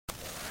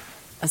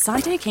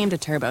Asante came to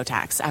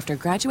TurboTax after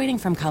graduating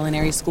from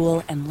culinary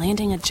school and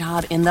landing a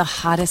job in the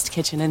hottest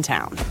kitchen in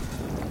town.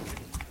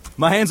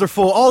 My hands are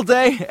full all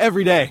day,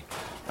 every day.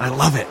 I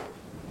love it.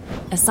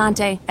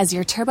 Asante, as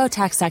your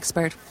TurboTax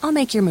expert, I'll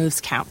make your moves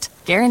count,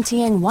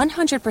 guaranteeing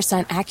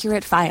 100%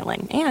 accurate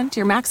filing and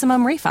your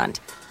maximum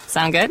refund.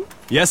 Sound good?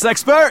 Yes,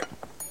 expert!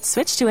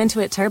 Switch to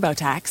Intuit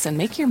TurboTax and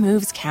make your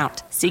moves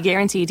count. See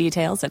guarantee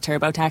details at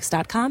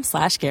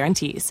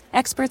turbotax.com/guarantees.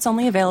 Experts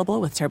only available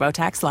with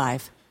TurboTax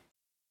Live.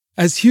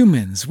 As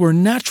humans, we're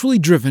naturally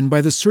driven by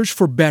the search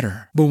for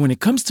better. But when it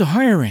comes to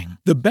hiring,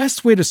 the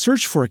best way to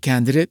search for a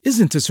candidate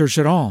isn't to search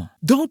at all.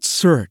 Don't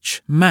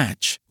search,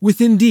 match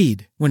with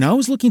Indeed. When I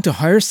was looking to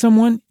hire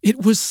someone,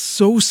 it was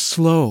so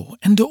slow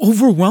and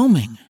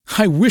overwhelming.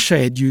 I wish I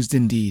had used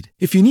Indeed.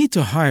 If you need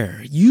to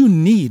hire, you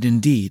need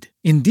Indeed.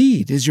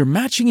 Indeed is your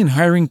matching and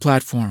hiring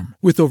platform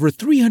with over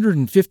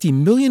 350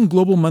 million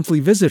global monthly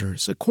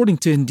visitors, according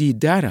to Indeed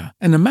data,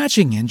 and a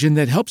matching engine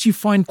that helps you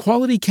find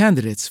quality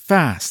candidates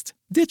fast.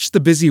 Ditch the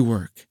busy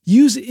work.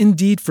 Use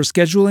Indeed for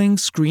scheduling,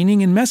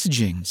 screening, and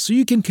messaging so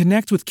you can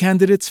connect with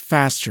candidates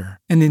faster.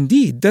 And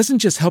Indeed doesn't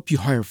just help you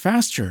hire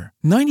faster.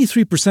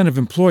 93% of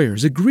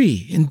employers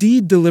agree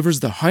Indeed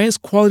delivers the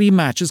highest quality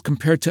matches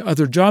compared to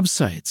other job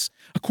sites,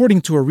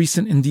 according to a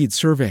recent Indeed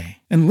survey.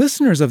 And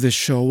listeners of this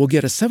show will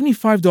get a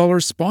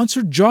 $75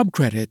 sponsored job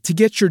credit to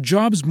get your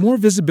jobs more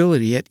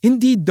visibility at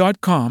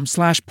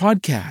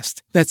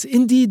Indeed.com/podcast. That's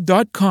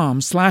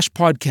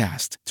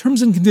Indeed.com/podcast.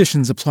 Terms and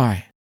conditions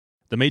apply.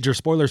 The Major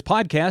Spoilers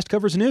podcast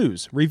covers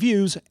news,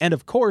 reviews, and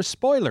of course,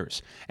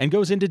 spoilers, and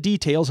goes into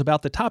details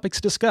about the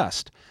topics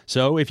discussed.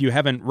 So if you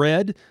haven't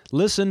read,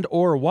 listened,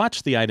 or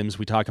watched the items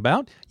we talk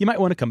about, you might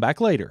want to come back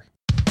later.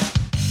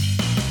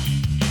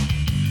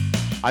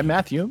 I'm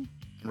Matthew.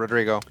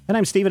 Rodrigo. And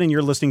I'm Steven, and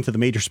you're listening to the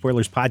Major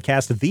Spoilers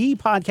podcast, the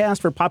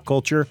podcast for pop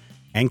culture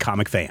and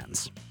comic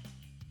fans.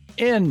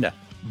 In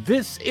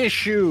this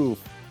issue,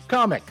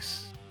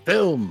 comics,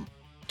 film,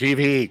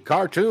 TV,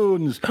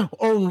 cartoons,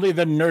 only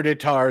the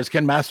nerditars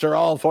can master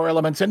all four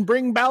elements and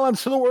bring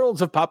balance to the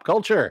worlds of pop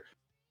culture.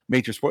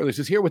 Major Spoilers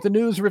is here with the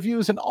news,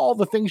 reviews, and all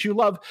the things you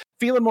love,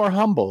 feeling more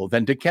humble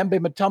than Dikembe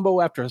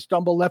Mutombo after a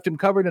stumble left him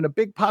covered in a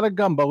big pot of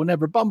gumbo.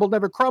 Never bumble,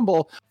 never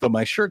crumble, though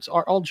my shirts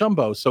are all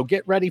jumbo. So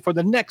get ready for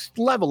the next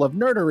level of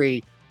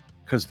nerdery,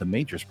 because the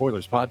Major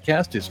Spoilers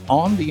podcast is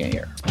on the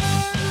air.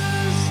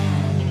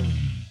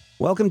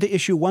 Welcome to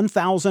issue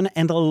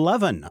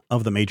 1011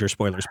 of the Major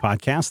Spoilers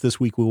podcast. This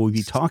week we will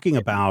be talking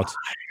about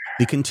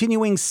the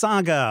continuing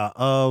saga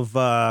of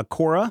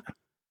Korra.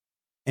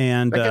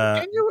 And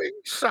The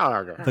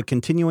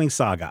continuing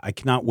saga. I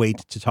cannot wait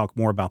to talk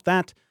more about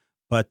that.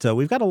 But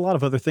we've got a lot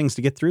of other things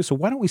to get through. So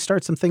why don't we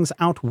start some things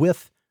out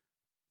with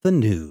the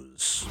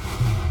news?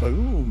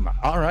 Boom.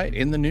 All right.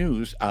 In the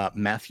news,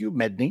 Matthew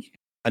Medney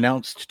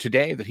announced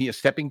today that he is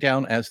stepping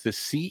down as the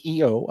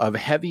CEO of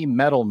Heavy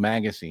Metal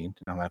Magazine.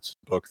 Now, that's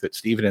a book that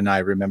Stephen and I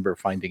remember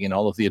finding in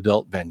all of the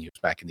adult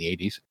venues back in the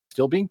 80s,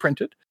 still being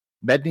printed.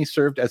 Medney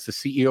served as the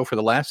CEO for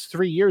the last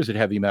 3 years at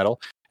Heavy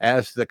Metal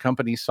as the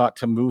company sought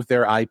to move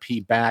their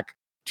IP back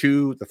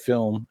to the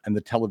film and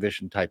the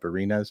television type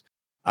arenas.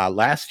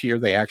 Last year,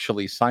 they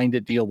actually signed a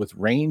deal with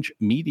Range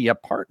Media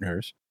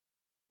Partners.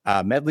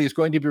 Medley is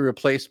going to be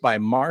replaced by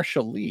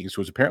Marshall Lees,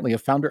 who is apparently a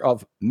founder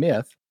of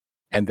Myth.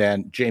 And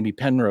then Jamie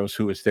Penrose,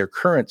 who is their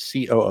current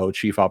COO,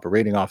 Chief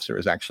Operating Officer,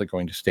 is actually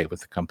going to stay with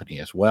the company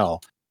as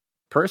well.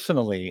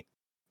 Personally,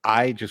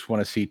 I just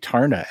want to see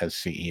Tarna as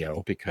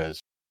CEO,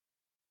 because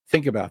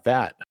think about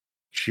that.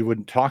 She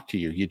wouldn't talk to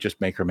you. You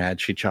just make her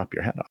mad. She'd chop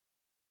your head off.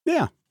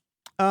 Yeah.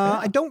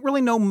 I don't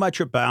really know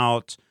much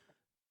about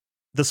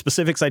the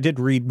specifics. I did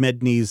read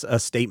Medney's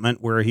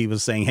statement where he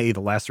was saying, hey, the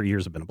last 3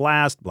 years have been a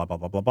blast, blah, blah,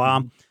 blah, blah,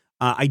 blah.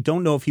 I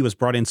don't know if he was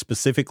brought in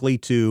specifically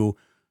to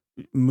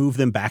move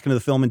them back into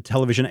the film and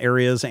television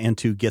areas and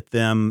to get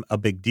them a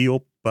big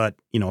deal. But,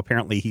 you know,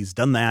 apparently he's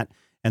done that.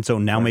 And so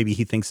now maybe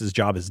he thinks his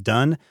job is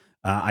done.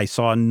 I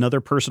saw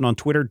another person on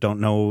Twitter, don't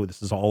know,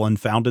 this is all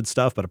unfounded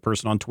stuff, but a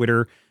person on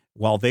Twitter,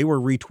 while they were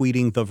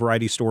retweeting the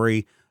Variety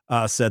story,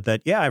 said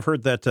that, yeah, I've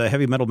heard that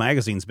Heavy Metal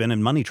Magazine's been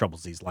in money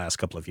troubles these last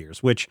couple of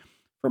years, which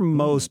for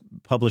most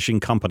publishing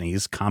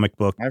companies, comic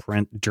book,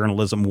 print,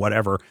 journalism,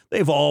 whatever,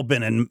 they've all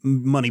been in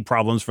money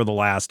problems for the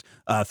last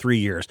 3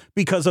 years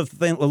because of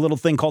a little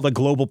thing called a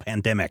global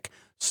pandemic.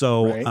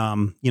 So,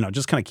 you know,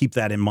 just kind of keep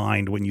that in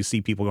mind when you see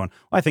people going,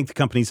 well, I think the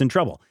company's in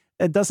trouble.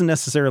 It doesn't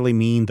necessarily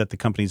mean that the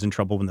company's in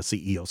trouble when the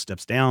CEO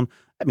steps down.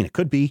 I mean, it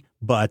could be,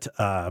 but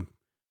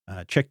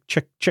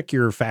check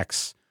your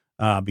facts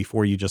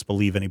before you just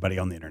believe anybody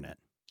on the internet.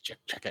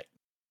 Check it.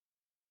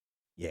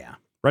 Yeah.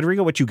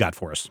 Rodrigo, what you got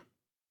for us?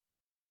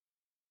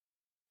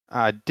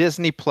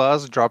 Disney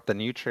Plus dropped a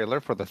new trailer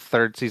for the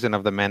third season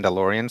of The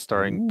Mandalorian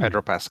starring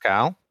Pedro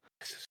Pascal.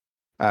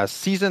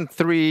 Season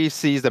 3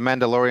 sees The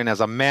Mandalorian as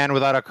a man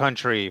without a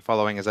country.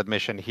 Following his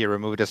admission, he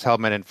removed his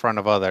helmet in front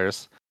of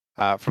others.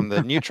 From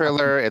the new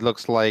trailer, it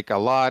looks like a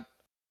lot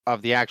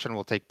of the action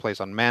will take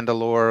place on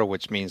Mandalore,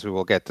 which means we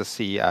will get to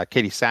see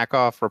Katie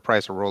Sackhoff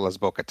reprise her role as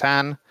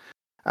Bo-Katan.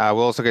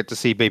 We'll also get to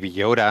see Baby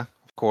Yoda,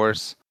 of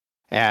course.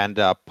 and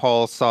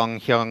Paul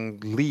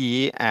Sung-hyung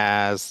Lee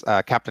as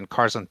Captain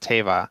Carson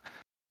Teva,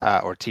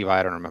 or Teva,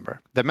 I don't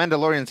remember. The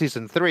Mandalorian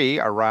Season 3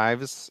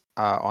 arrives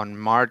on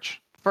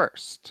March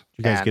 1st.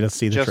 You guys get to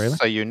see the trailer?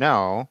 Just so you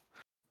know,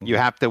 you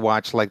have to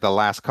watch like the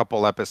last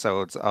couple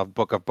episodes of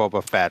Book of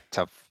Boba Fett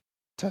to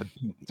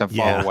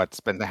follow what's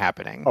been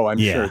happening. Oh, I'm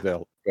sure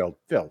they'll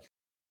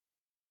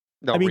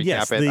I mean,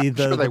 yes,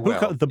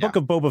 the Book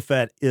of Boba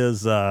Fett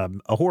is a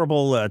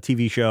horrible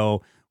TV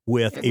show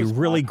with a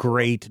really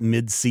great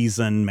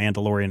mid-season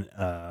Mandalorian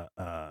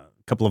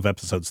couple of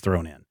episodes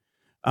thrown in.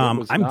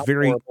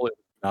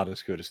 Not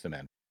as good as the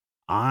Man.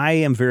 I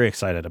am very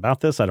excited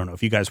about this. I don't know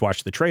if you guys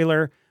watched the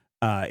trailer.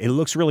 It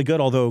looks really good,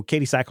 although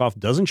Katie Sackhoff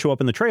doesn't show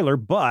up in the trailer,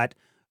 but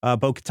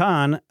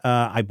Bo-Katan,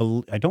 I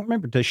don't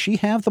remember, does she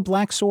have the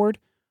black sword?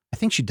 I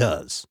think she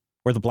does.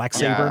 Or the black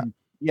saber.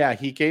 Yeah,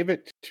 he gave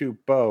it to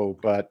Bo,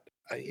 but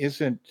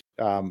isn't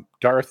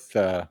Darth...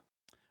 Poco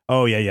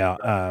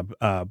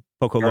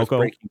Loco?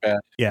 Breaking Bad.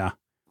 Yeah.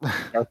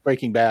 Darth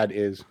Breaking Bad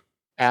is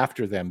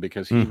after them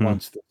because he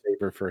wants the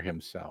saber for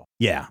himself.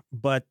 Yeah,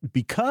 but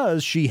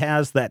because she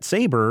has that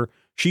saber,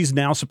 she's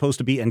now supposed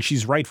to be, and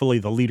she's rightfully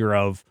the leader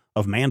of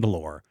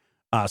Mandalore.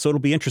 So it'll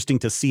be interesting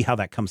to see how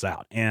that comes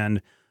out.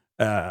 And,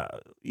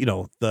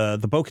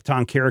 the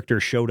Bo-Katan character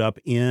showed up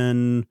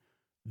in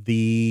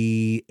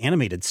the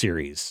animated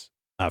series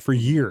for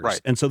years.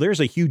 Right. And so there's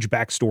a huge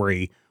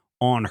backstory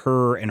on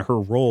her and her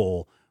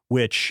role,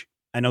 which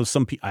I know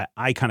some people,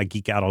 I kind of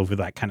geek out over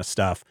that kind of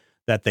stuff,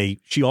 that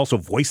she also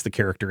voiced the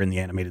character in the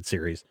animated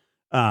series.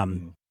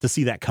 To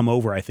see that come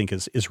over, I think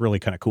is really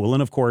kind of cool.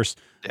 And of course,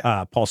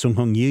 Paul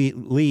Sung-hyung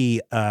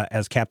Lee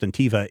as Captain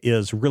Teva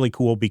is really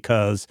cool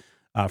because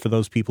for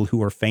those people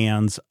who are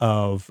fans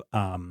of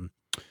the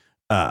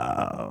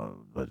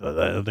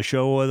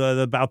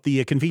show about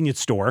the convenience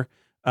store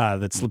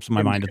that slips in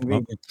my mind at the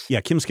moment.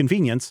 Yeah, Kim's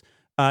Convenience.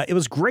 It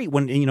was great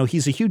when,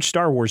 he's a huge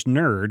Star Wars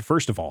nerd,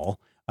 first of all.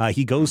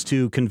 He goes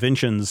to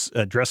conventions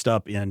dressed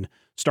up in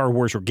Star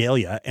Wars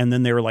regalia, and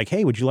then they were like,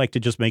 "Hey, would you like to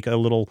just make a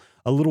little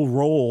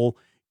role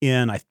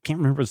in?" I can't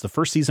remember if it was the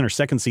first season or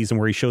second season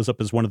where he shows up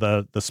as one of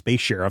the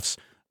space sheriffs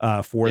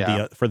for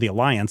the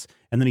Alliance,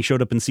 and then he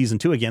showed up in season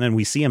 2 again, and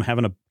we see him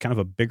having a kind of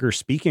a bigger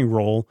speaking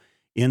role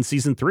in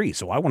season 3.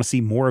 So I want to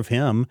see more of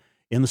him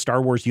in the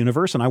Star Wars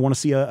universe, and I want to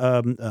see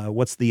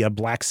what's the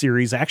Black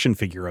Series action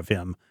figure of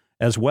him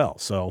as well.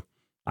 So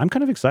I'm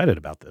kind of excited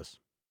about this.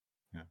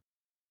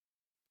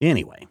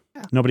 Anyway,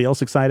 nobody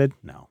else excited?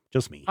 No,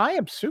 just me. I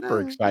am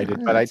super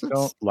excited, but I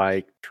don't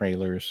like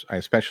trailers. I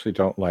especially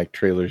don't like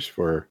trailers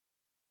for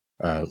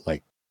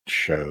like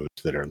shows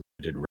that are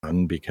limited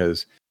run,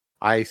 because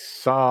I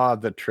saw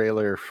the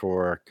trailer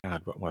for,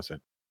 God, what was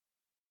it?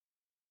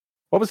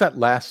 What was that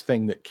last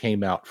thing that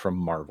came out from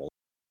Marvel?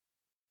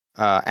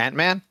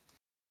 Ant-Man?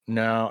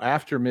 No,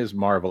 after Ms.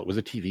 Marvel, it was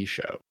a TV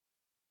show.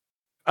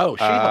 Oh,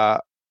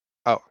 She-Hulk.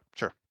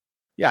 Sure.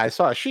 Yeah, I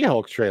saw a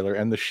She-Hulk trailer,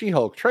 and the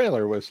She-Hulk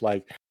trailer was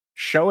like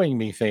showing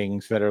me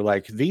things that are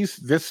like,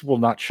 this will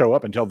not show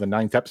up until the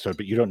 9th episode,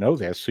 but you don't know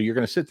this. So you're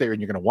going to sit there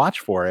and you're going to watch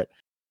for it.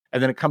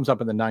 And then it comes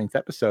up in the 9th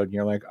episode and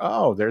you're like,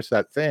 oh, there's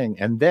that thing.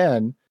 And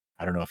then,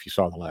 I don't know if you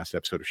saw the last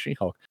episode of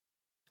She-Hulk,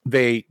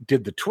 they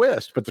did the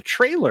twist, but the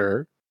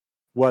trailer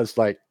was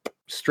like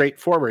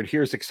straightforward.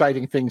 Here's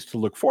exciting things to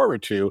look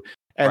forward to.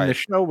 And the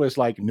show was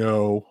like,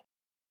 no.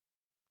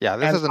 Yeah,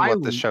 this isn't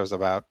what this show's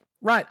about.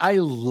 Right. I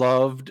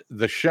loved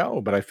the show,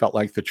 but I felt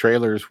like the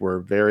trailers were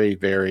very,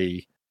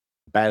 very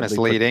badly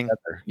misleading.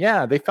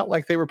 Yeah, they felt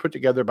like they were put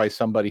together by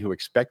somebody who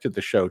expected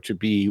the show to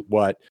be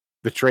what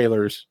the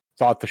trailers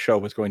thought the show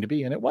was going to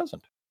be, and it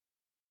wasn't.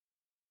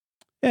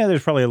 Yeah,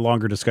 there's probably a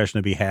longer discussion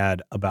to be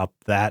had about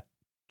that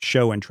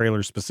show and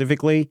trailer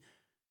specifically,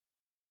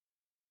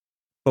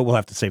 but we'll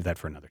have to save that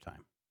for another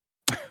time.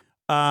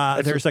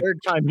 There's the third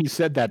time he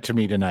said that to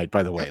me tonight,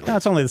 by the way. No,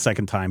 it's only the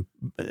second time.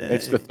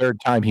 It's the third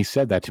time he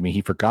said that to me.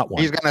 He forgot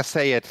one. He's going to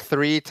say it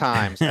 3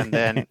 times, and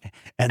then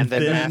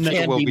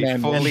Matthew will be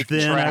fully trapped.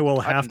 Then I will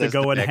have to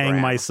go and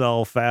hang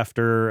myself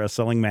after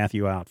selling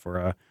Matthew out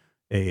for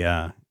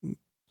a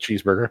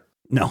cheeseburger.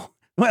 No,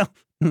 well,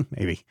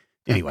 maybe.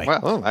 Anyway,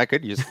 well, I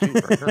could use a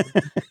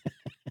cheeseburger.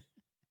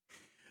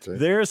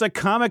 There's a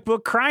comic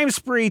book crime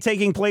spree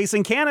taking place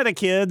in Canada,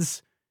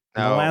 kids.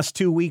 In the last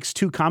 2 weeks,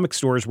 2 comic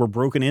stores were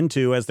broken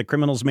into as the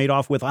criminals made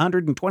off with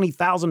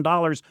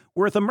 $120,000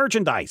 worth of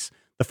merchandise.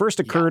 The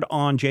first occurred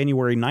on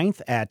January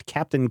 9th at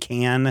Captain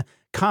Can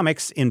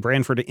Comics in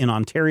Brantford in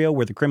Ontario,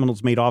 where the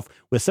criminals made off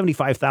with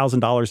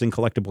 $75,000 in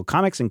collectible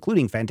comics,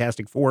 including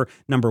Fantastic Four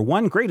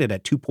 #1, graded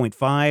at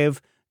 2.5,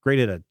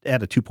 graded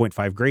at a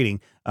 2.5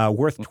 grading,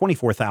 worth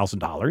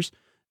 $24,000.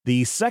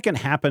 The second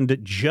happened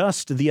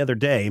just the other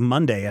day,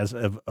 Monday, as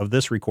of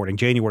this recording,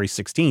 January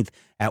 16th,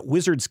 at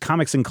Wizards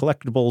Comics and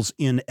Collectibles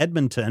in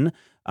Edmonton,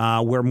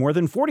 where more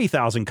than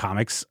 40,000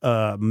 comics,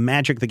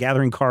 Magic the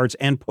Gathering cards,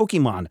 and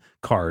Pokemon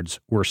cards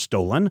were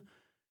stolen. If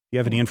you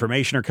have any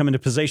information or come into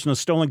possession of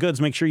stolen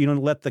goods, make sure you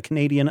don't let the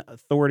Canadian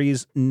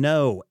authorities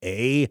know,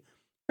 I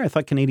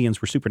thought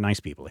Canadians were super nice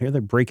people. Here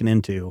they're breaking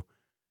into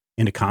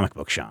comic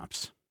book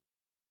shops.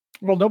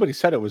 Well, nobody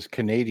said it was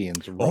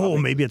Canadians. Oh,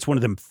 robbing. maybe it's one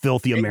of them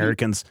filthy Maybe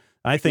Americans.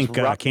 I think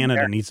robbing Canada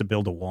America. needs to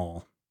build a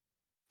wall.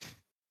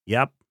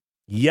 Yep.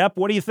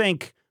 What do you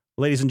think,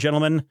 ladies and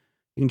gentlemen?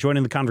 You can join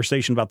in the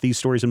conversation about these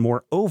stories and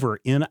more over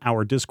in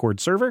our Discord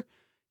server. You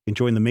can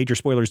join the Major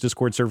Spoilers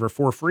Discord server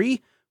for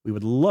free. We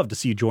would love to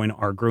see you join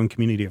our growing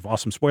community of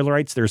awesome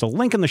spoilerites. There's a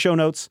link in the show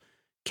notes.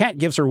 Cat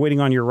gifts are waiting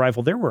on your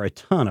arrival. There were a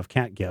ton of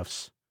cat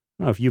gifts.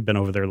 I don't know if you've been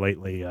over there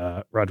lately,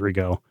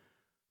 Rodrigo,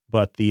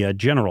 but the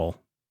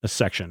general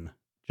section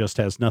just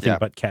has nothing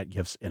but cat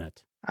gifts in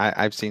it.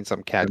 I've seen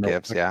some cat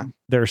gifts. Yeah.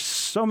 There's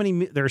so many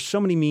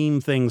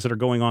meme things that are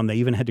going on. They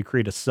even had to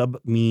create a sub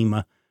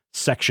meme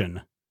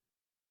section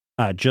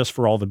just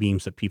for all the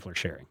memes that people are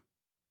sharing.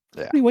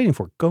 Yeah. What are you waiting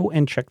for? Go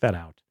and check that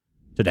out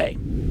today.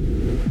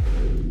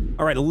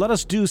 All right, let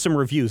us do some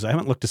reviews. I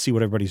haven't looked to see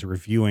what everybody's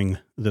reviewing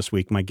this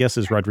week. My guess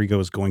is Rodrigo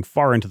is going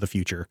far into the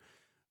future.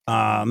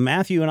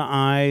 Matthew and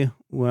I,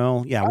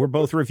 we're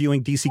both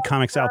reviewing DC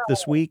Comics out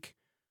this week.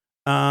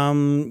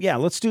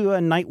 Let's do a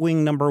Nightwing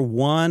number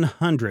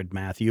 100,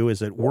 Matthew.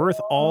 Is it worth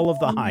all of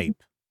the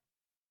hype?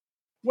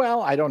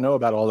 Well, I don't know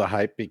about all the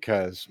hype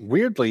because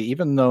weirdly,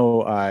 even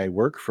though I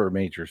work for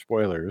Major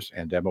Spoilers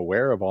and am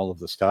aware of all of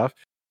the stuff,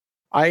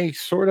 I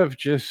sort of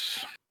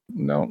just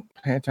don't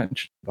pay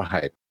attention to the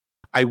hype.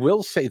 I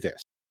will say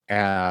this.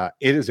 It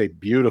is a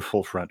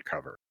beautiful front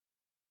cover.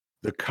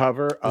 The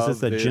cover is this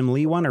the Jim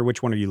Lee one, or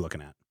which one are you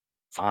looking at?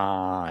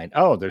 Fine.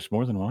 Oh, there's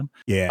more than one.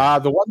 Yeah.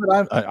 The one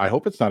that I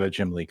hope it's not a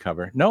Jim Lee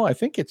cover. No, I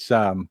think it's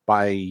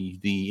by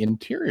the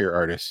interior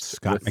artist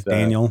Scott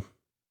McDaniel.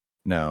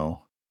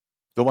 No,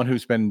 the one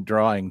who's been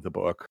drawing the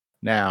book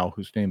now,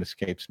 whose name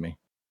escapes me.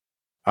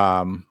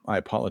 I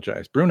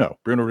apologize. Bruno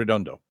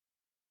Redondo.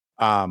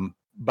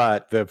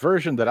 But the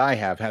version that I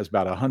have has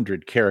about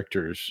 100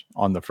 characters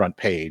on the front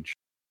page.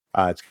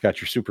 It's got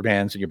your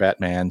Supermans and your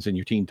Batmans and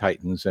your Teen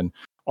Titans and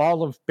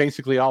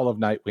basically all of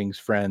Nightwing's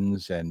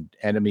friends and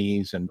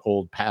enemies and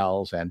old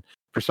pals. And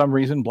for some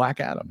reason,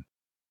 Black Adam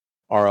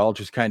are all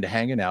just kind of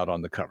hanging out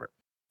on the cover.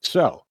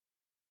 So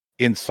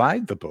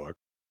inside the book,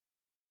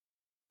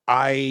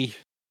 I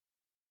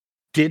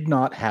did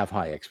not have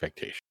high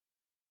expectations.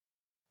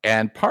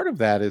 And part of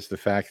that is the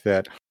fact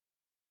that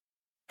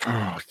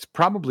it's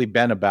probably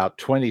been about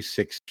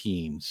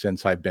 2016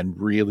 since I've been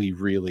really,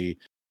 really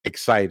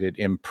excited,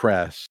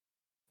 impressed,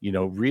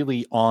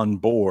 really on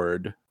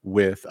board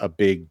with a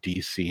big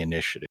DC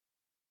initiative.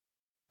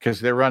 Because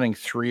they're running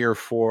 3 or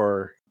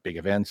 4 big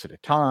events at a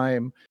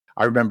time.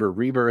 I remember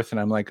Rebirth, and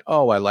I'm like,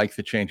 oh, I like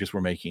the changes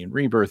we're making in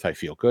Rebirth. I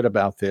feel good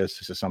about this.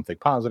 This is something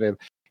positive.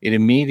 It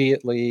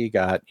immediately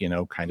got,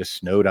 kind of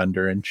snowed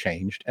under and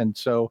changed. And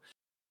so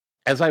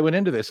as I went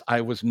into this,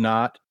 I was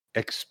not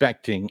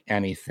expecting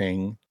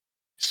anything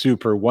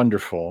super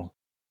wonderful,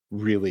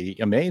 really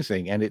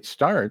amazing. And it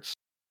starts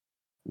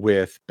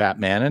with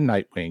Batman and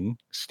Nightwing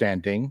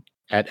standing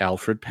at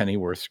Alfred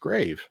Pennyworth's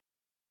grave.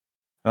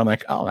 And I'm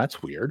like, oh,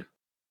 that's weird.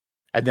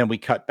 And then we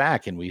cut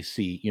back and we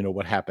see,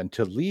 what happened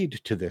to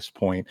lead to this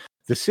point.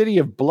 The city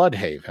of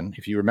Bloodhaven,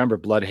 if you remember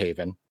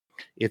Bloodhaven,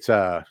 it's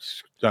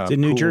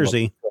in New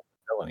Jersey.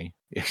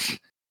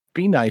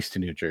 Be nice to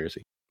New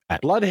Jersey.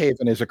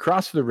 Bloodhaven is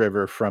across the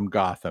river from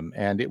Gotham,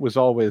 and it was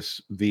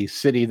always the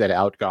city that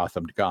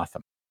out-Gothamed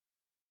Gotham.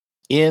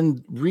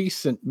 In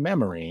recent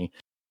memory,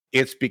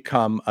 it's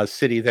become a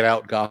city that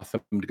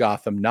out-Gothamed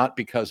Gotham, not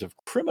because of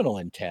criminal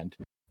intent,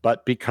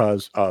 but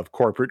because of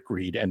corporate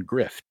greed and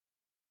grift.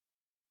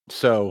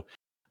 So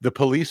the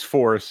police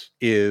force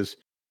is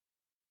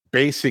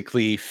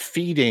basically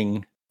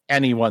feeding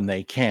anyone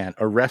they can,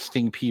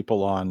 arresting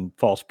people on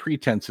false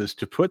pretenses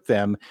to put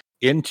them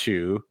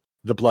into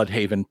the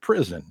Bloodhaven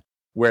prison,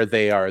 where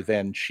they are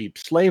then cheap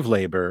slave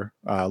labor,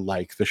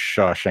 like the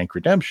Shawshank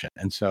Redemption.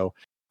 And so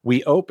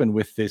we open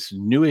with this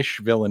newish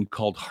villain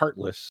called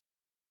Heartless.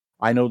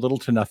 I know little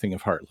to nothing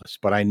of Heartless,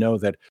 but I know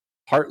that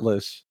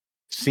Heartless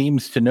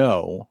seems to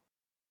know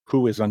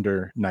who is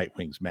under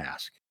Nightwing's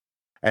mask.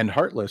 And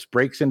Heartless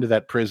breaks into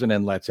that prison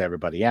and lets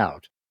everybody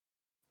out.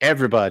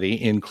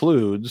 Everybody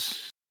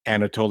includes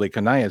Anatoly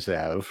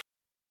Knyazov,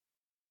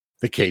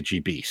 the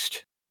KG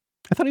Beast.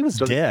 I thought he was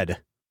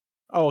dead.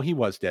 Oh, he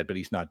was dead, but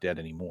he's not dead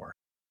anymore.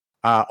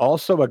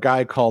 Also, a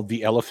guy called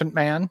the Elephant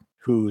Man,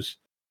 who's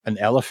an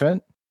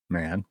elephant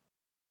man,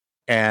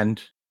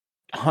 and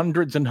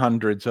hundreds and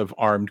hundreds of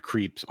armed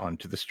creeps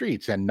onto the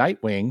streets. And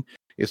Nightwing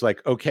is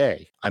like,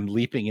 okay, I'm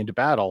leaping into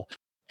battle.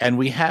 And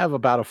we have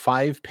about a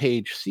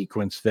 5-page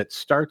sequence that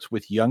starts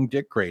with young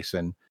Dick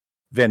Grayson,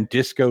 then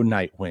Disco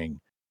Nightwing,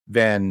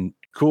 then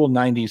cool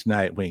 90s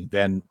Nightwing,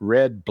 then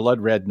blood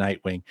red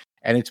Nightwing.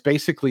 And it's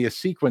basically a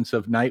sequence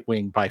of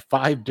Nightwing by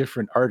 5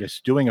 different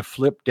artists doing a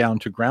flip down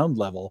to ground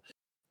level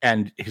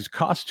and his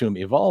costume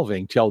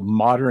evolving till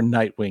modern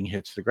Nightwing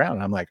hits the ground.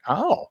 And I'm like,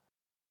 oh,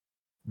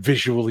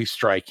 visually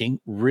striking,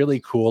 really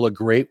cool, a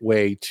great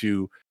way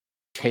to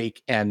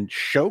take and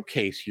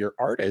showcase your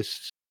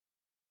artists.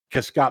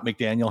 Because Scott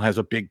McDaniel has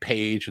a big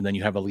page and then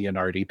you have a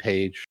Leonardi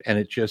page, and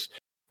it just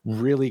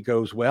really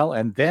goes well.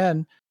 And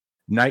then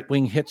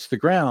Nightwing hits the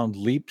ground,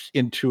 leaps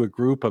into a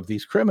group of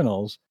these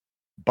criminals,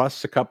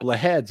 busts a couple of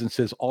heads and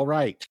says, all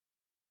right,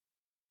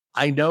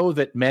 I know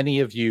that many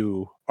of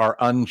you are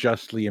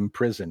unjustly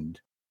imprisoned,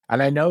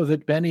 and I know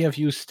that many of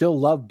you still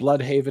love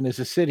Bloodhaven as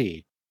a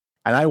city,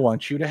 and I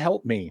want you to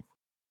help me.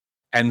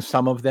 And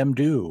some of them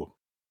do.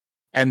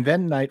 And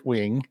then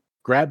Nightwing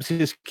grabs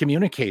his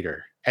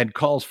communicator and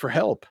calls for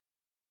help.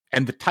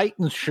 And the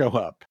Titans show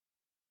up.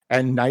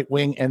 And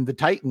Nightwing and the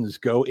Titans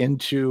go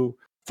into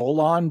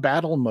full-on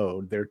battle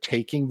mode. They're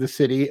taking the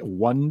city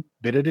one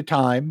bit at a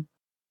time.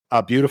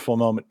 A beautiful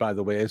moment, by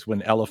the way, is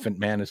when Elephant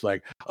Man is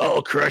like,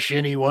 I'll crush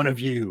any one of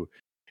you.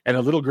 And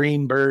a little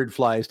green bird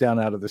flies down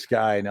out of the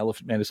sky, and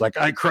Elephant Man is like,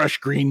 I crush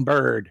Green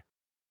Bird.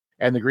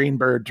 And the green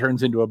bird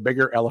turns into a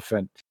bigger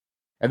elephant,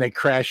 and they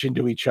crash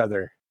into each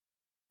other.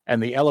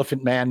 And the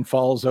Elephant Man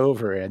falls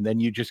over, and then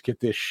you just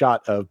get this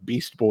shot of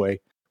Beast Boy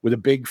with a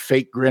big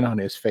fake grin on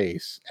his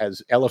face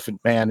as Elephant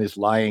Man is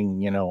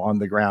lying, on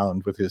the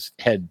ground with his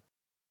head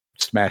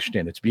smashed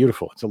in. It's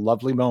beautiful. It's a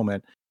lovely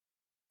moment.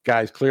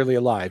 Guy's clearly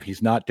alive.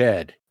 He's not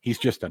dead. He's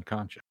just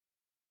unconscious.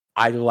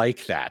 I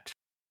like that.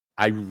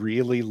 I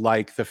really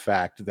like the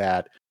fact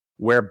that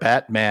where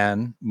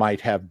Batman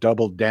might have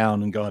doubled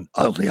down and gone,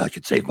 only I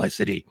could save my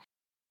city,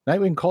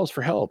 Nightwing calls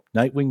for help.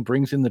 Nightwing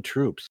brings in the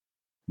troops.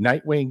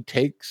 Nightwing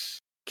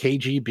takes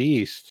KG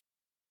Beast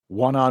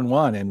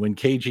one-on-one. And when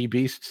KG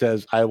Beast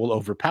says, I will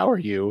overpower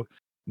you,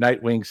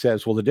 Nightwing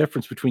says, well, the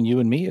difference between you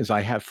and me is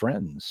I have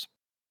friends.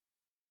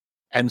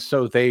 And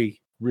so they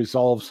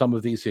resolve some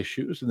of these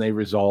issues, and they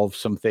resolve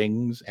some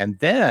things. And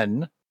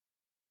then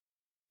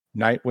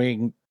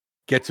Nightwing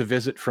gets a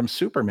visit from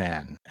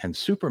Superman, and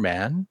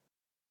Superman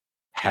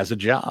has a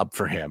job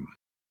for him.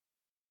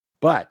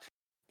 But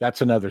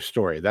that's another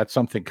story. That's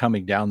something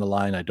coming down the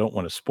line. I don't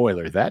want to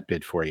spoiler that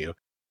bit for you.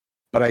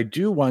 But I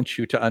do want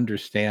you to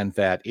understand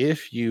that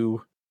if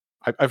you...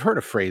 I've heard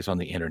a phrase on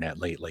the internet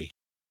lately,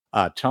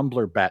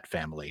 Tumblr Bat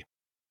Family,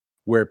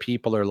 where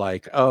people are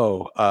like,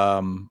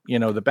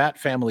 the Bat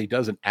Family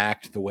doesn't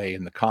act the way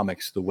in the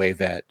comics, the way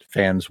that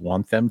fans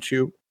want them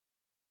to.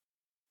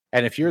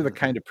 And if you're the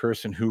kind of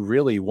person who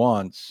really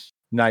wants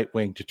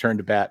Nightwing to turn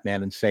to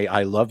Batman and say,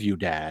 I love you,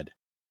 Dad,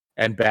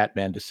 and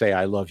Batman to say,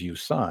 I love you,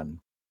 son,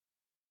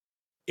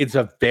 it's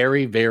a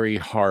very, very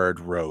hard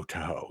row to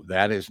hoe.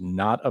 That is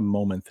not a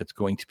moment that's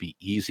going to be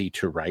easy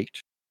to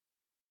write.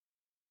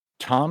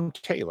 Tom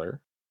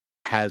Taylor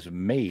has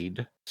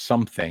made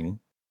something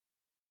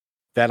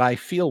that I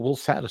feel will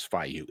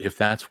satisfy you if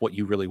that's what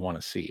you really want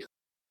to see.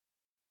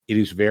 It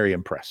is very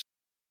impressive.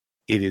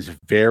 It is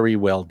very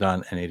well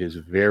done, and it is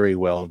very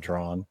well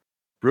drawn.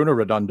 Bruno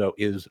Redondo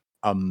is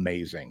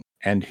amazing,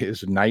 and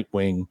his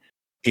Nightwing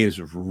is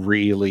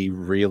really,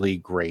 really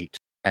great.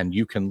 And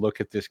you can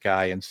look at this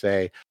guy and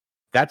say,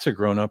 that's a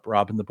grown-up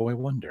Robin the Boy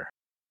Wonder.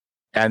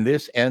 And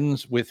this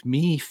ends with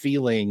me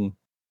feeling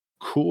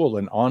cool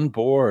and on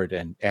board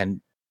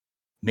and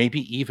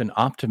maybe even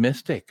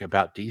optimistic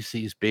about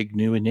DC's big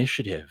new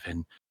initiative,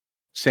 and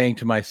saying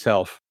to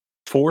myself,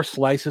 4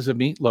 slices of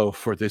meatloaf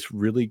for this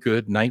really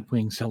good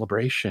Nightwing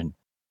celebration.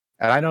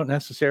 And I don't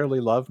necessarily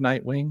love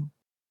Nightwing.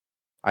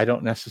 I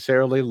don't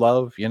necessarily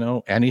love,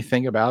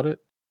 anything about it.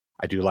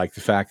 I do like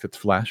the fact that the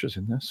Flash is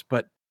in this.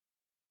 But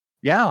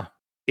yeah,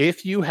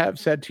 if you have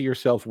said to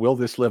yourself, will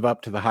this live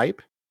up to the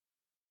hype?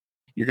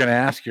 You're going to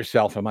ask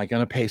yourself, am I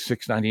going to pay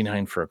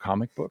 $6.99 for a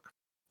comic book?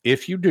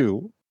 If you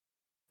do,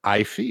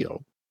 I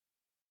feel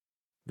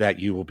that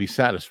you will be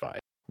satisfied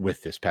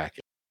with this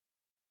package.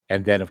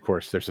 And then, of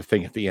course, there's a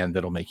thing at the end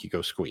that'll make you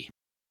go squee.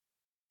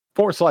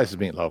 4 slices of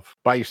meatloaf.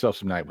 Buy yourself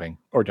some Nightwing,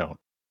 or don't.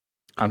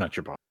 I'm not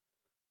your boss.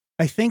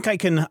 I think I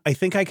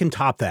can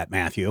top that,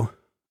 Matthew.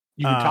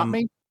 You can top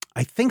me?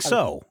 I think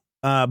so.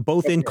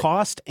 Both in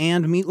cost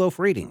and meatloaf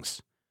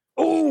ratings.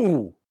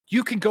 Oh,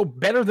 you can go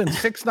better than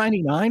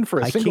 $6.99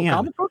 for a single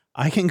comic book?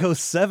 I can go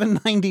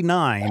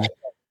 $7.99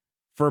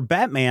 for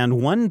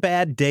Batman One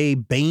Bad Day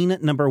Bane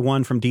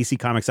 #1 from DC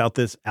Comics out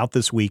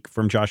this week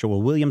from Joshua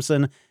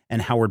Williamson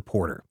and Howard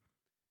Porter.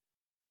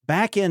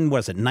 Back in,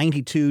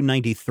 92,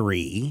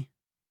 93,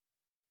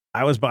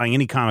 I was buying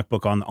any comic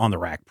book on the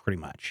rack pretty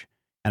much.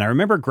 And I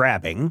remember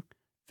grabbing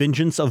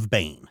Vengeance of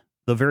Bane,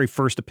 the very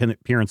first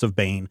appearance of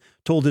Bane,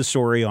 told his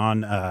story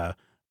on,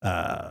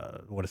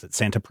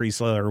 Santa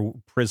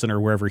Prison or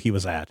wherever he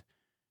was at.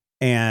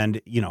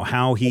 And,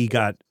 how he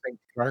got... St.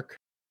 Shark?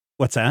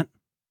 What's that?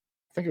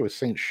 I think it was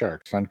St.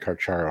 Shark, San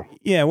Carcharo.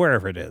 Yeah,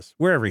 wherever it is,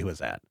 wherever he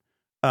was at.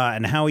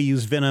 And how he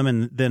used Venom,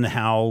 and then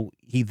how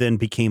he then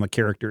became a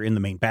character in the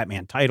main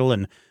Batman title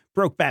and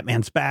broke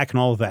Batman's back and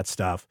all of that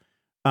stuff.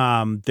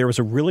 There was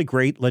a really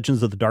great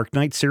Legends of the Dark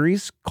Knight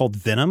series called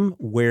Venom,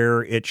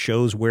 where it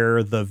shows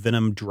where the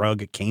Venom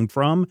drug came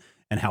from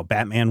and how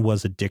Batman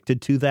was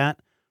addicted to that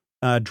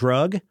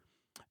drug.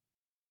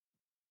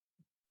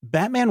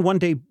 Batman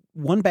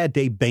One Bad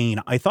Day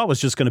Bane, I thought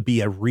was just going to be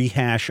a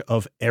rehash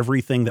of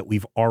everything that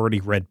we've already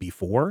read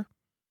before.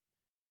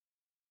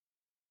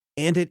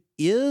 And it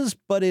is,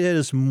 but it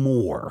is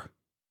more.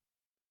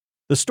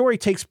 The story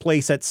takes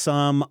place at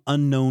some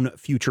unknown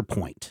future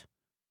point.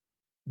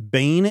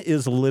 Bane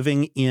is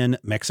living in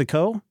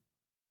Mexico.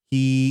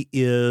 He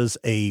is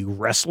a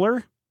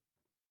wrestler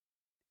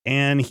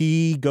and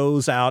he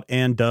goes out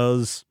and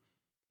does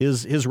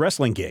his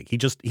wrestling gig.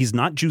 He's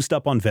not juiced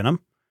up on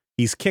Venom.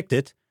 He's kicked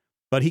it,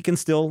 but he can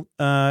still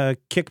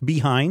kick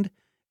behind.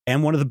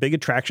 And one of the big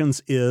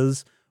attractions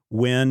is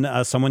when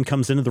someone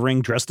comes into the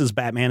ring dressed as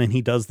Batman, and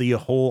he does the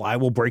whole "I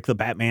will break the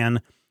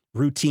Batman"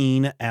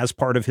 routine as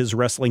part of his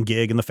wrestling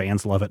gig, and the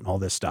fans love it and all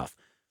this stuff.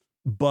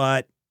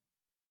 But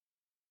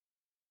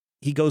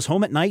he goes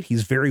home at night.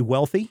 He's very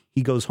wealthy.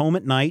 He goes home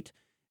at night,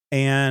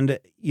 and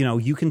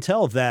you can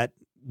tell that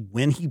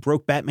when he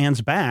broke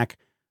Batman's back,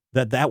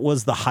 that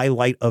was the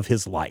highlight of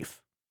his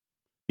life,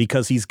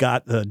 because he's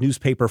got the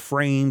newspaper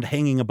framed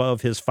hanging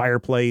above his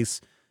fireplace.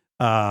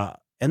 And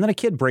then a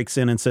kid breaks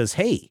in and says,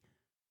 "Hey,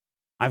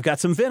 I've got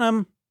some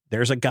Venom.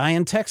 There's a guy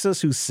in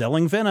Texas who's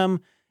selling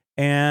Venom."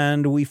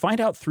 And we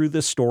find out through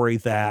this story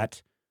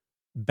that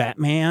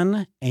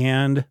Batman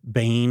and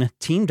Bane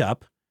teamed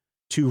up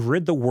to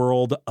rid the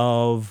world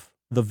of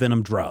the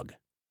Venom drug.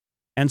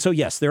 And so,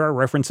 yes, there are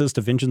references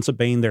to Vengeance of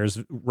Bane. There's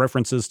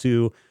references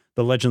to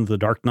the Legend of the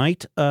Dark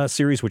Knight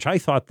series, which I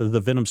thought the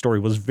Venom story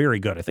was very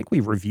good. I think we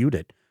reviewed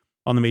it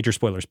on the Major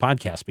Spoilers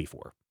podcast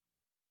before.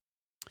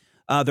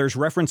 There's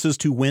references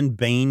to when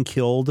Bane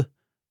killed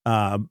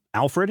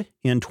Alfred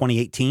in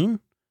 2018.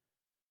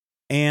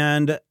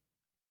 And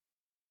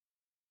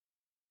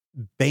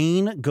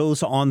Bane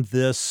goes on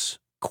this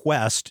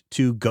quest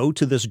to go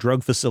to this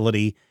drug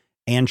facility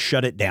and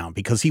shut it down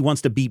because he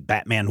wants to beat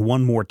Batman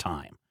one more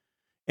time.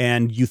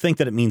 And you think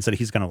that it means that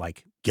he's going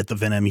to get the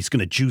Venom, he's going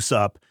to juice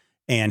up,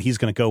 and he's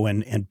going to go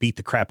in and beat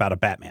the crap out of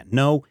Batman.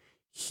 No,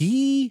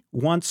 he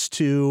wants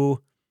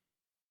to.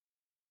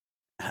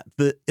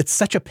 It's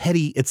such a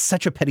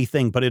petty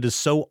thing, but it is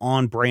so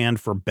on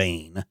brand for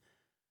Bane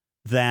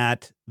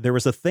that there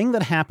was a thing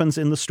that happens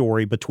in the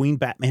story between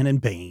Batman and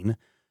Bane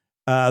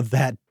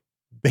that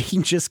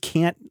Bane just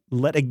can't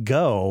let it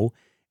go.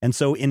 And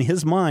so in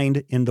his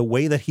mind, in the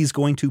way that he's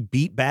going to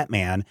beat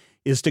Batman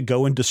is to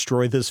go and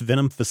destroy this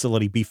Venom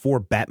facility before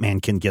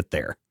Batman can get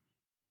there.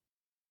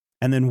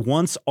 And then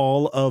once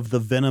all of the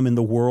Venom in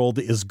the world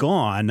is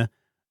gone,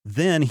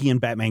 then he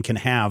and Batman can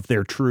have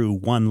their true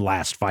one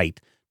last fight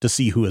to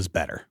see who is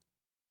better.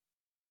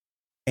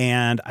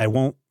 And I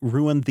won't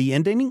ruin the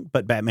ending,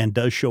 but Batman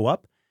does show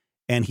up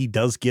and he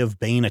does give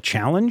Bane a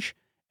challenge,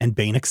 and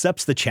Bane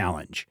accepts the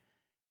challenge.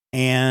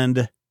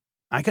 And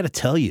I got to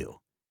tell you,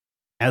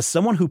 as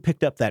someone who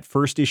picked up that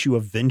first issue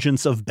of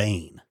Vengeance of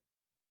Bane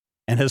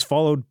and has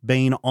followed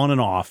Bane on and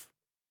off,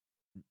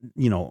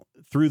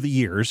 through the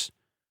years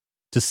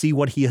to see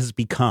what he has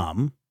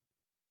become,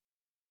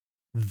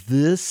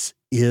 this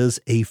is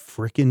a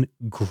freaking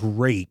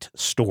great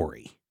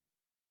story.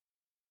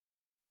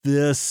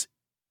 This,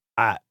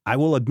 I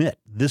will admit,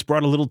 this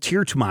brought a little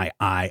tear to my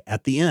eye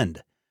at the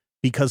end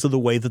because of the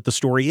way that the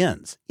story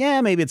ends.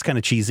 Yeah, maybe it's kind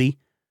of cheesy,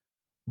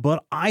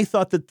 but I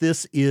thought that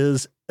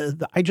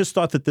I just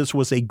thought that this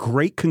was a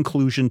great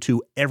conclusion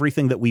to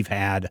everything that we've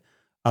had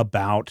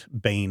about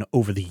Bane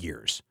over the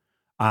years.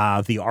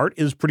 The art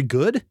is pretty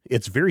good.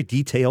 It's very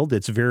detailed.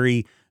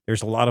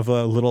 There's a lot of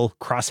little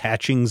cross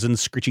hatchings and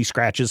scritchy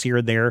scratches here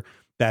and there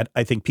that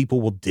I think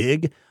people will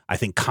dig. I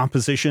think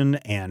composition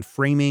and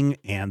framing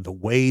and the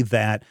way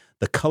that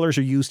the colors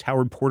are used,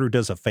 Howard Porter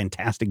does a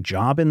fantastic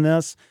job in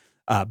this.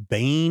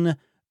 Bane,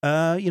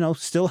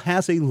 still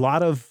has a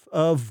lot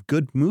of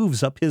good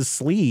moves up his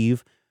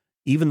sleeve,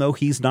 even though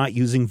he's not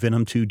using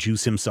Venom to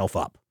juice himself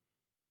up.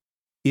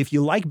 If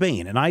you like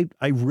Bane, and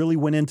I really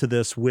went into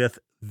this with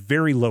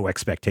very low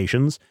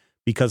expectations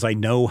because I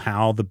know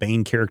how the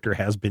Bane character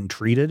has been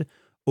treated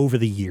over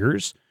the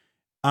years.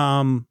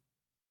 One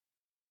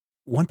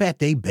Bad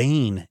Day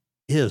Bane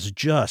is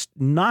just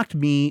knocked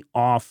me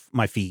off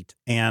my feet.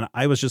 And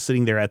I was just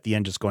sitting there at the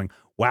end just going,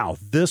 wow,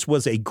 this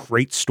was a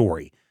great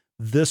story.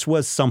 This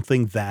was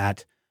something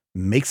that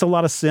makes a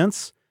lot of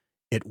sense.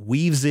 It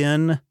weaves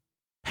in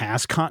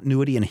past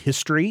continuity and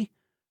history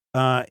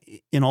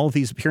in all of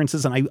these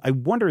appearances. And I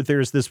wonder,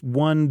 there's this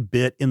one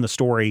bit in the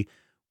story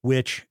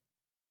which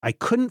I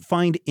couldn't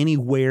find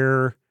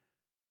anywhere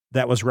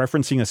that was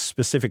referencing a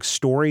specific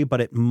story, but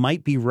it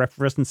might be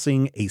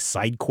referencing a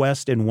side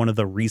quest in one of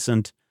the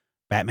recent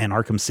Batman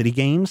Arkham City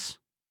games.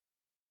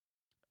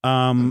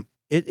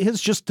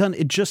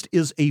 It just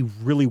is a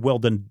really well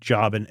done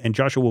job. And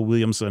Joshua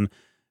Williamson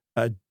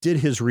did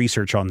his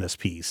research on this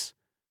piece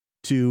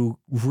to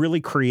really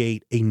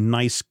create a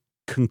nice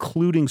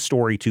concluding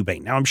story to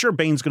Bane. Now, I'm sure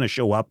Bane's going to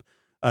show up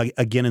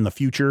again in the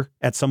future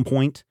at some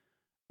point.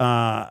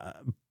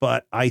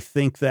 But I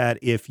think that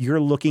if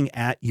you're looking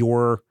at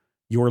your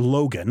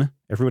Logan,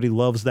 everybody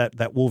loves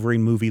that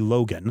Wolverine movie,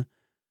 Logan.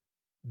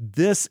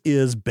 This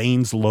is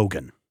Bane's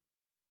Logan.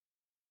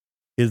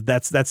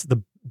 That's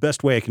the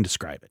best way I can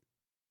describe it.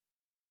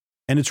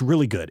 And it's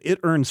really good. It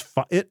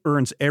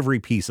earns every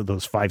piece of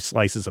those 5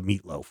 slices of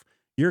meatloaf.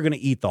 You're going to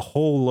eat the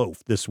whole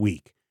loaf this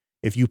week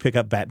if you pick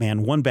up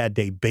Batman One Bad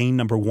Day Bane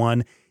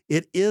 #1.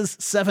 It is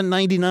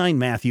 $7.99,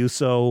 Matthew.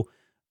 So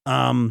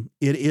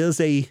it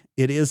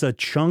is a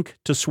chunk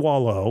to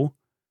swallow.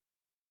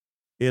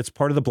 It's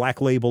part of the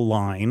Black Label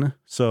line.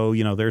 So,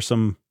 there's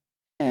some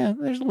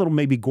there's a little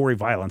maybe gory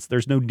violence.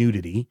 There's no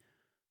nudity.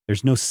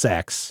 There's no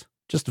sex,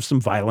 just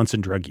some violence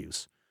and drug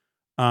use.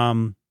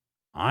 I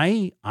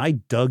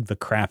dug the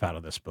crap out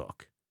of this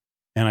book,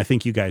 and I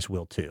think you guys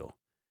will too.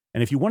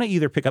 And if you want to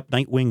either pick up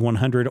Nightwing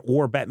 100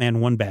 or Batman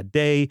One Bad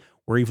Day,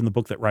 or even the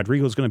book that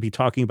Rodrigo is going to be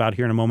talking about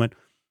here in a moment,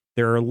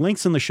 there are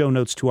links in the show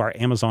notes to our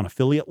Amazon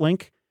affiliate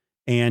link,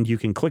 and you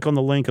can click on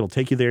the link. It'll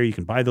take you there. You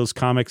can buy those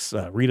comics,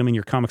 read them in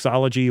your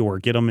Comixology, or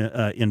get them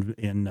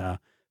in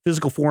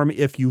physical form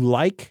if you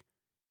like.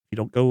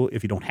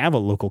 If you don't have a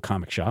local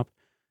comic shop,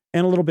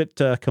 and a little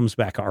bit comes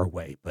back our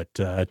way.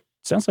 But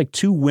sounds like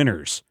 2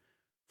 winners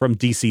from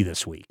DC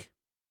this week.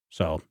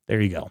 So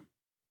there you go.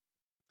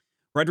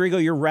 Rodrigo,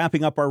 you're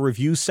wrapping up our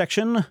review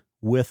section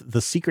with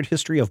The Secret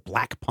History of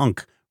Black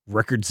Punk,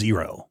 Record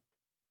Zero.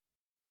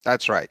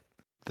 That's right.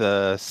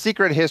 The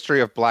Secret History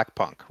of Black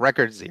Punk,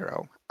 Record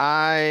Zero.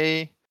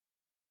 I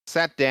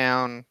sat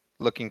down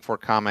looking for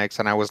comics,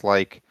 and I was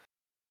like,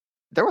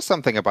 there was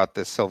something about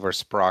this Silver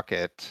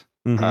Sprocket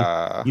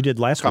you did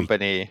last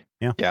company. Week.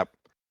 Yeah. Yep.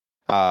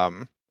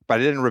 But I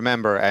didn't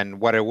remember. And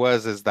what it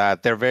was is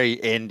that they're very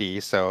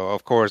indie. So,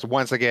 of course,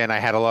 once again, I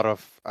had a lot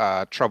of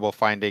trouble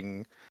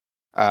finding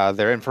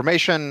their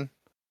information.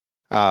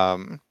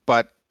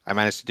 But I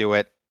managed to do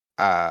it.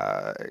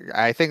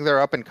 I think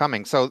they're up and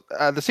coming. So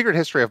The Secret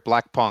History of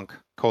Black Punk,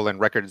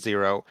 Record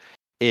Zero,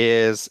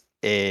 is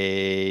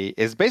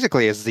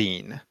basically a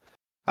zine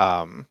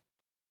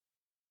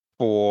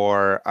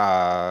for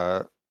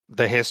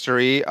the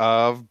history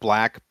of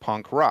black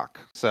punk rock.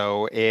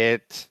 So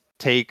it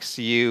takes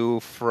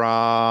you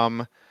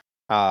from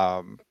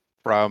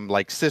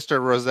like Sister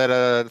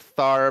Rosetta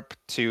Tharpe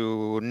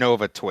to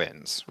Nova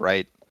Twins,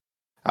 right?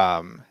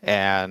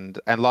 And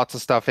lots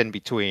of stuff in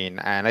between.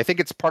 And I think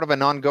it's part of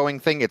an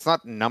ongoing thing. It's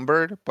not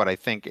numbered, but I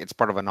think it's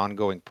part of an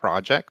ongoing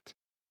project.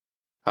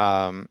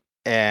 Yeah,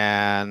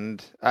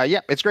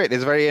 it's great.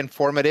 It's very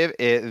informative.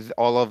 It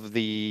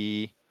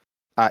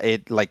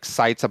like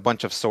cites a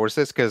bunch of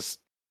sources, because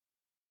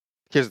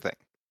here's the thing.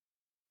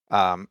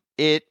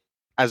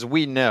 As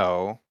we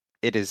know,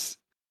 it is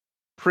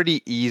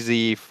pretty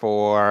easy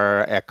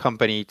for a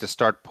company to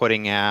start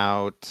putting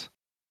out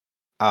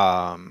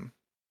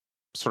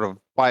sort of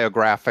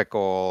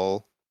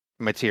biographical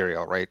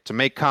material, right? To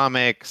make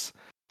comics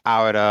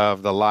out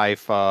of the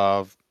life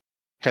of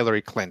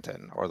Hillary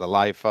Clinton or the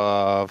life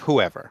of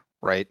whoever,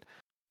 right?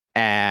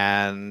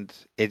 And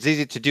it's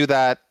easy to do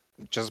that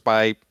just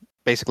by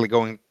basically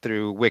going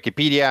through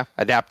Wikipedia,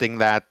 adapting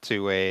that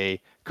to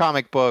a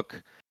comic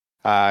book,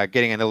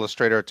 getting an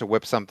illustrator to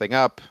whip something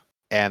up,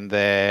 and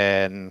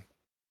then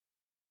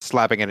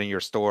slapping it in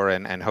your store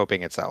and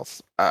hoping it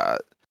sells.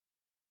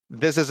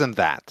 This isn't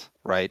that,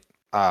 right?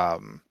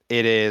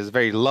 It is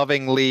very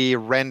lovingly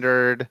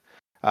rendered.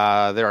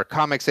 There are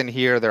comics in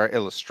here. There are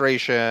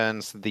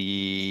illustrations. What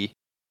do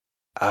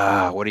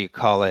you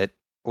call it?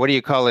 What do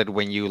you call it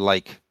when you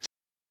like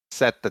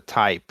set the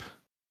type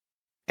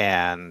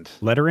and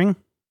lettering?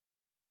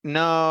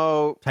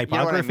 No,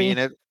 typography. You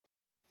know what I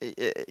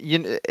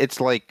mean? It's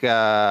like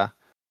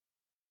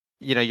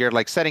you're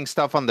like setting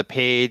stuff on the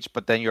page,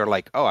 but then you're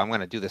like, oh, I'm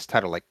going to do this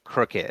title like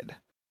crooked,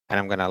 and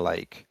I'm going to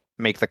like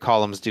make the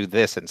columns do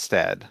this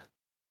instead.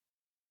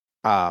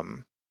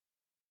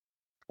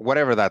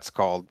 Whatever that's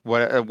called,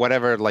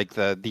 whatever like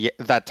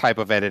that type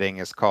of editing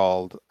is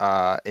called,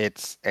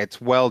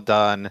 it's well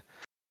done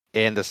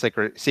in the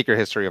secret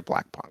history of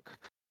black punk.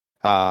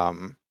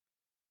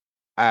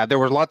 There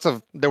were lots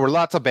of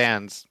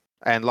bands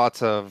and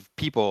lots of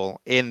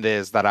people in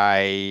this that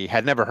I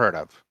had never heard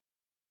of,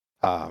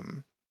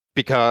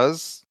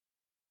 because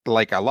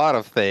like a lot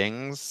of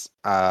things,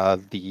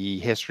 the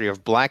history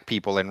of black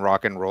people in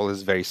rock and roll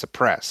is very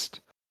suppressed.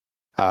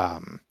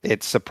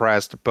 It's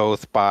suppressed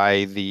both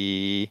by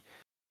the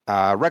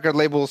record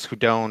labels who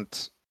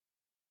don't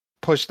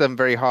push them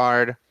very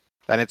hard,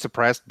 and it's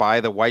suppressed by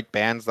the white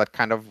bands that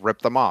kind of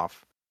rip them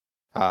off.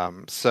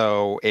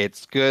 So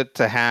it's good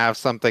to have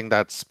something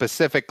that's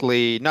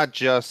specifically, not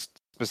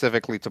just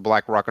specifically to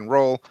black rock and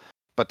roll,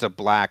 but to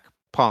black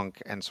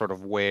punk, and sort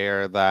of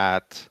where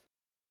that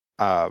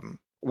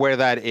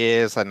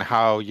is and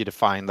how you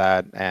define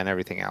that and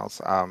everything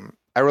else.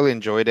 I really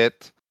enjoyed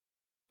it.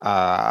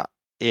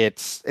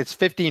 It's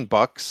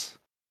 $15,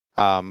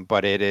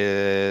 but it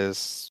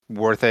is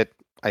worth it,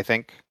 I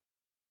think.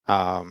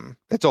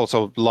 It's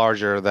also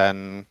larger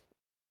than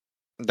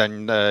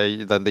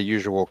the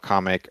usual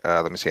comic.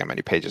 Let me see how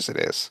many pages it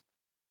is.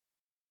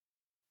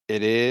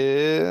 It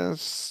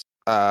is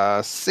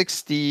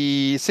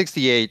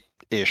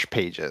 68-ish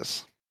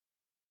pages.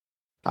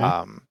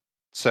 Okay.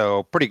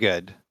 So pretty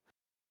good.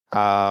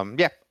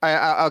 Yeah,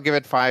 I'll give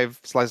it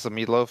 5 slices of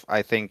meatloaf.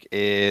 I think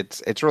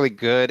it's really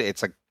good.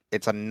 It's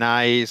a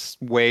nice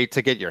way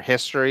to get your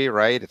history,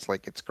 right? It's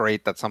like, it's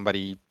great that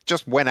somebody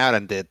just went out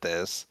and did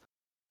this,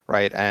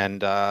 right?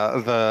 And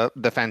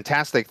the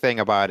fantastic thing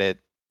about it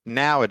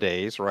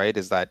nowadays, right,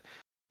 is that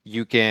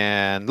you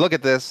can look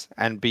at this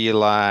and be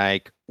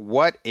like,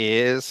 what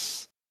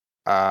is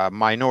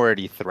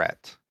Minority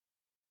Threat?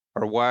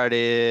 Or what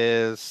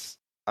is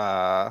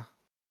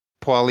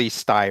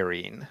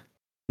polystyrene.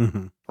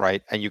 Mm-hmm.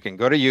 Right? And you can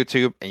go to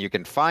YouTube and you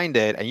can find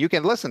it and you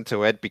can listen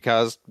to it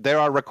because there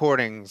are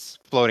recordings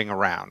floating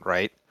around,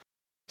 right?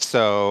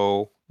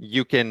 So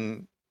you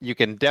can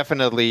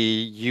definitely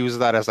use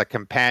that as a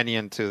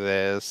companion to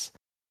this.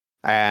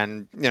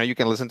 And you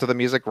can listen to the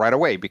music right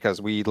away because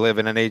we live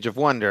in an age of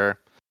wonder,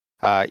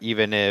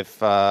 even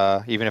if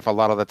a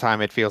lot of the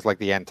time it feels like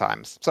the end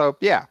times. So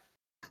yeah,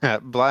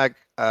 The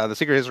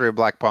Secret History of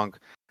Black Punk,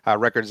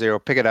 Record Zero.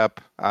 Pick it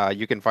up.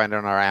 You can find it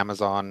on our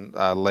Amazon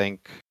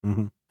link.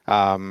 Mm-hmm.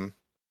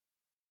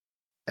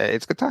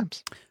 It's good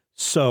times.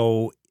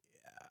 So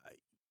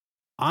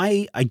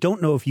I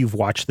don't know if you've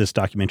watched this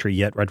documentary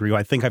yet, Rodrigo.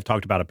 I think I've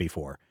talked about it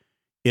before.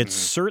 It's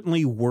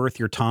certainly worth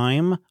your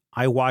time.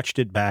 I watched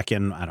it back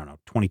in,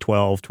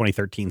 2012,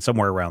 2013,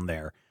 somewhere around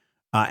there.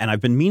 And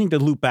I've been meaning to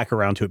loop back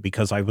around to it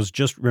because I was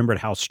just remembered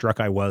how struck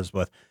I was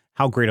with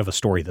how great of a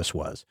story this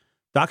was.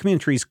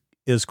 Documentary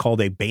is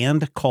called A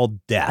Band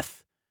Called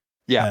Death.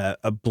 Yeah.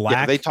 A black.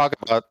 Yeah, they talk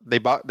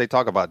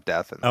about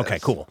death. In okay,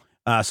 this. cool.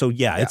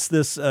 It's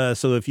this.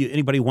 So if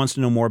anybody wants to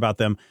know more about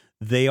them,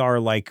 they are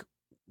like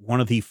one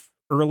of the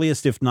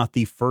earliest, if not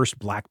the first,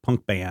 black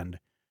punk band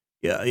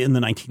in the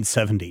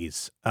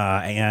 1970s.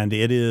 And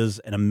it is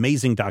an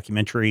amazing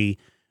documentary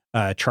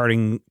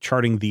charting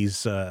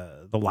these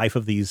the life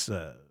of these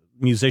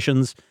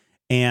musicians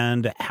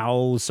and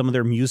how some of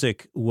their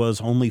music was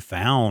only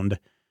found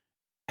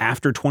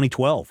after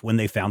 2012 when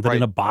they found it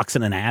in a box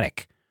in an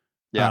attic.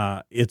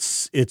 Yeah.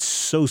 It's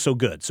so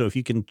good. So if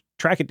you can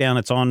track it down,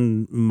 it's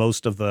on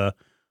most of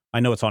I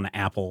know it's on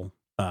Apple,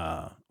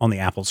 on the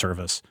Apple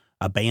service,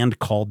 A Band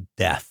Called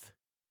Death.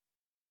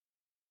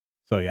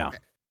 So yeah.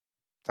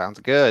 Sounds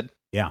good.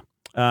 Yeah.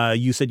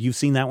 You said you've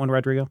seen that one,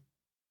 Rodrigo?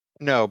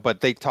 No,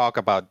 but they talk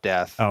about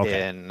death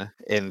in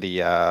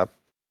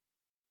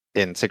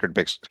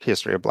Secret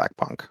History of Black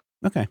Punk.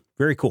 Okay.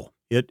 Very cool.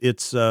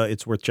 It's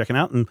worth checking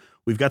out. And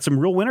we've got some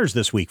real winners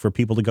this week for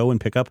people to go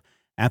and pick up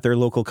at their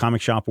local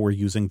comic shop or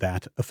using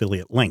that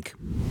affiliate link.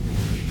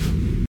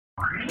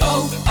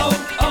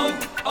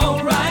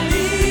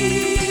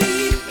 O'Reilly!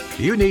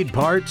 You need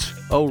parts?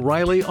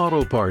 O'Reilly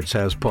Auto Parts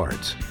has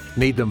parts.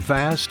 Need them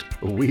fast?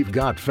 We've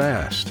got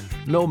fast.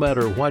 No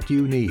matter what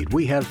you need,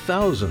 we have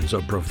thousands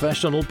of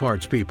professional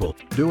parts people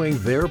doing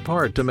their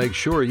part to make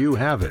sure you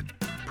have it.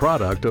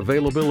 Product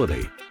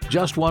availability.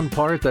 Just one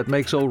part that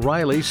makes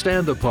O'Reilly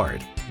stand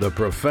apart. The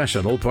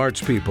professional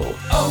parts people.